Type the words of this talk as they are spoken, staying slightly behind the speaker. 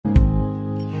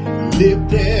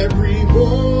Lift every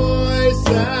voice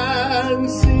and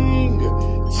sing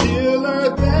till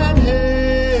earth and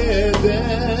heaven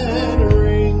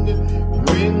ring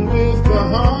with the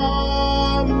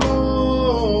harmonies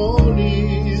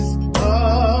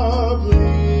of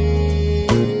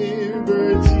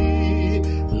liberty.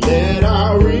 Let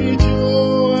our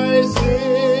rejoicing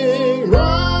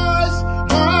rise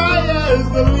high as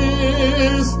the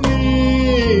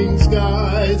listening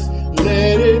skies.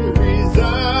 Let it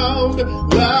resound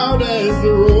loud as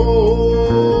the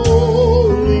rolling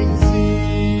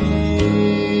sea.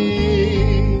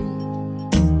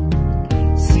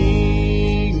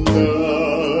 Sing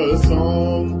the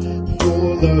song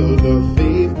full of the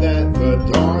faith that the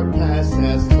dark past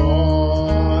has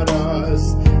taught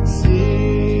us.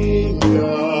 Sing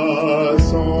the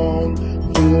song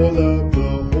full of the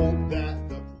hope that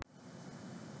the...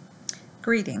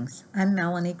 Greetings, I'm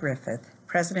Melony Griffith,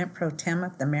 President Pro Tem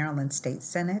of the Maryland State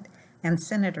Senate and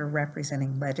Senator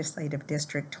representing Legislative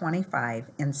District 25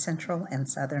 in Central and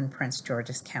Southern Prince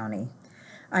George's County.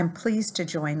 I'm pleased to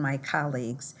join my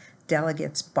colleagues,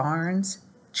 Delegates Barnes,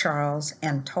 Charles,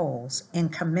 and Toles in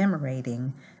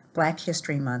commemorating Black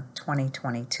History Month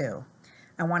 2022.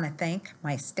 I want to thank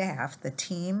my staff, the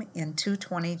team in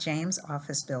 220 James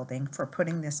Office Building, for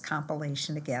putting this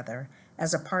compilation together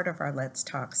as a part of our Let's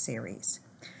Talk series.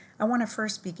 I want to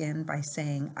first begin by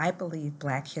saying I believe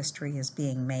Black history is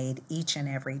being made each and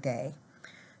every day.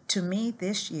 To me,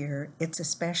 this year, it's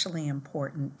especially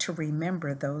important to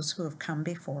remember those who have come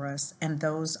before us and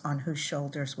those on whose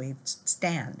shoulders we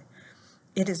stand.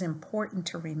 It is important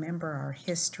to remember our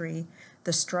history,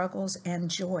 the struggles and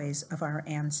joys of our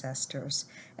ancestors.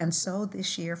 And so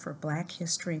this year for Black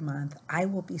History Month, I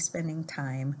will be spending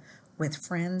time with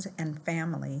friends and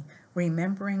family,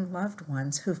 remembering loved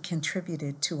ones who've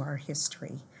contributed to our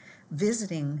history,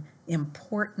 visiting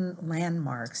important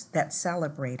landmarks that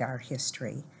celebrate our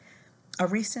history. A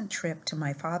recent trip to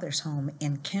my father's home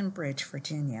in Cambridge,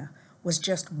 Virginia, was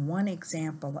just one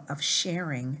example of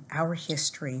sharing our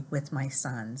history with my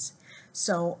sons.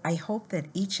 So I hope that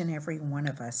each and every one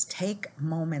of us take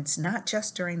moments, not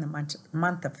just during the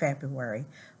month of February,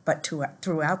 but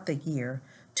throughout the year,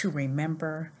 to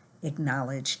remember,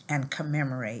 acknowledge, and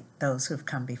commemorate those who've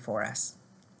come before us.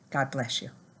 God bless you.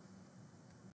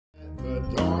 The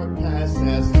dark past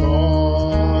has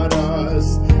taught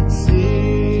us.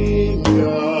 Sing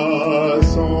a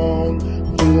song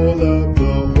full of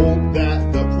the hope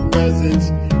that the present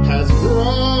has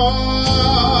brought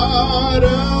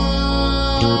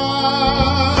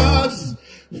us.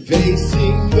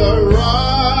 Facing the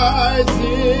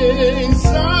rising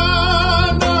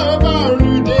sun of our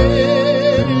new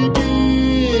day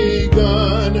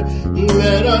begun.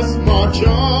 Let us march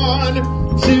on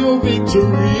till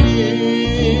victory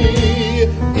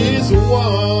is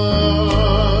won.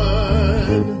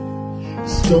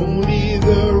 Stony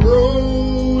the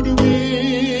road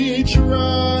we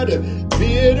trod,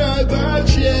 bitter the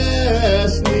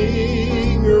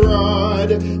chastening rod,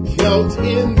 felt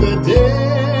in the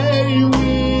day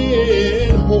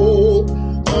when hope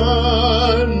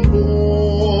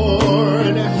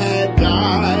unborn had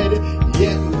died,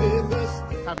 yet with us.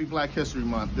 Happy Black History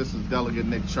Month. This is Delegate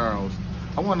Nick Charles.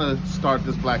 I want to start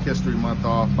this Black History Month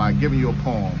off by giving you a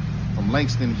poem from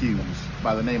Langston Hughes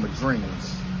by the name of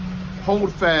Dreams.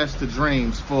 Hold fast to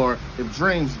dreams, for if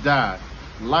dreams die,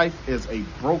 life is a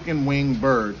broken-winged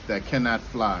bird that cannot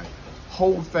fly.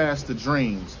 Hold fast to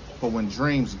dreams, for when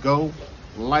dreams go,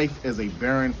 life is a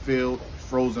barren field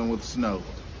frozen with snow.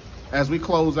 As we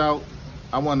close out,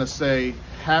 I want to say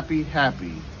happy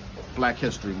Black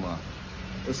History Month.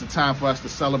 It's a time for us to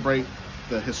celebrate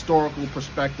the historical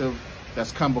perspective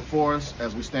that's come before us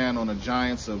as we stand on the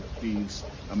giants of these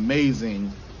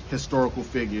amazing historical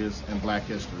figures in Black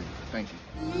history. Thank you.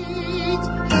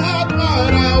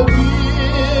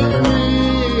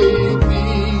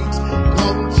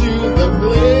 Come to the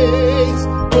place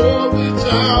for which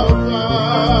our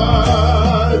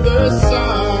Father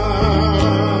sighed.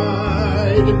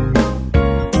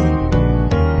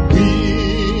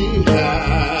 We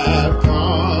have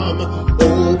come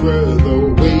over the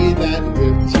way that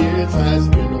with tears has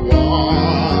been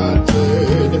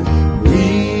watered.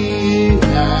 We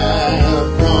have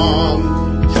come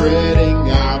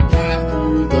treading our path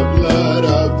through the blood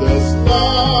of the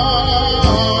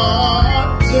stars.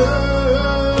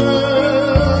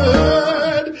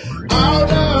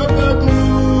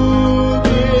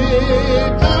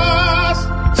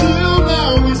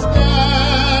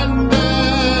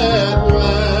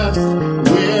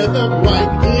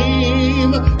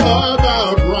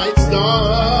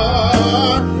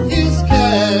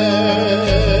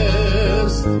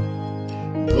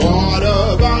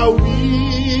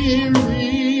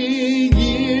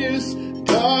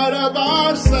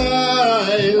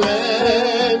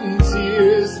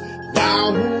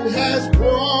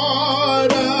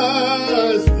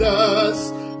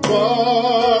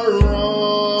 far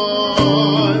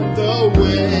on the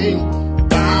way.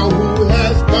 Thou who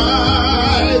hast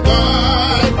by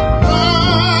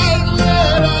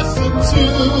led us into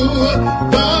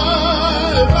the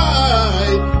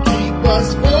light, keep us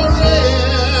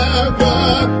forever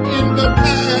in the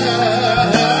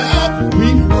path we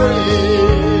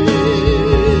pray.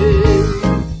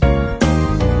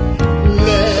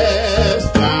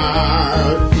 Lest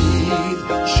our feet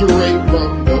stray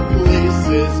from the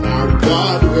places, our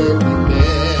God, where we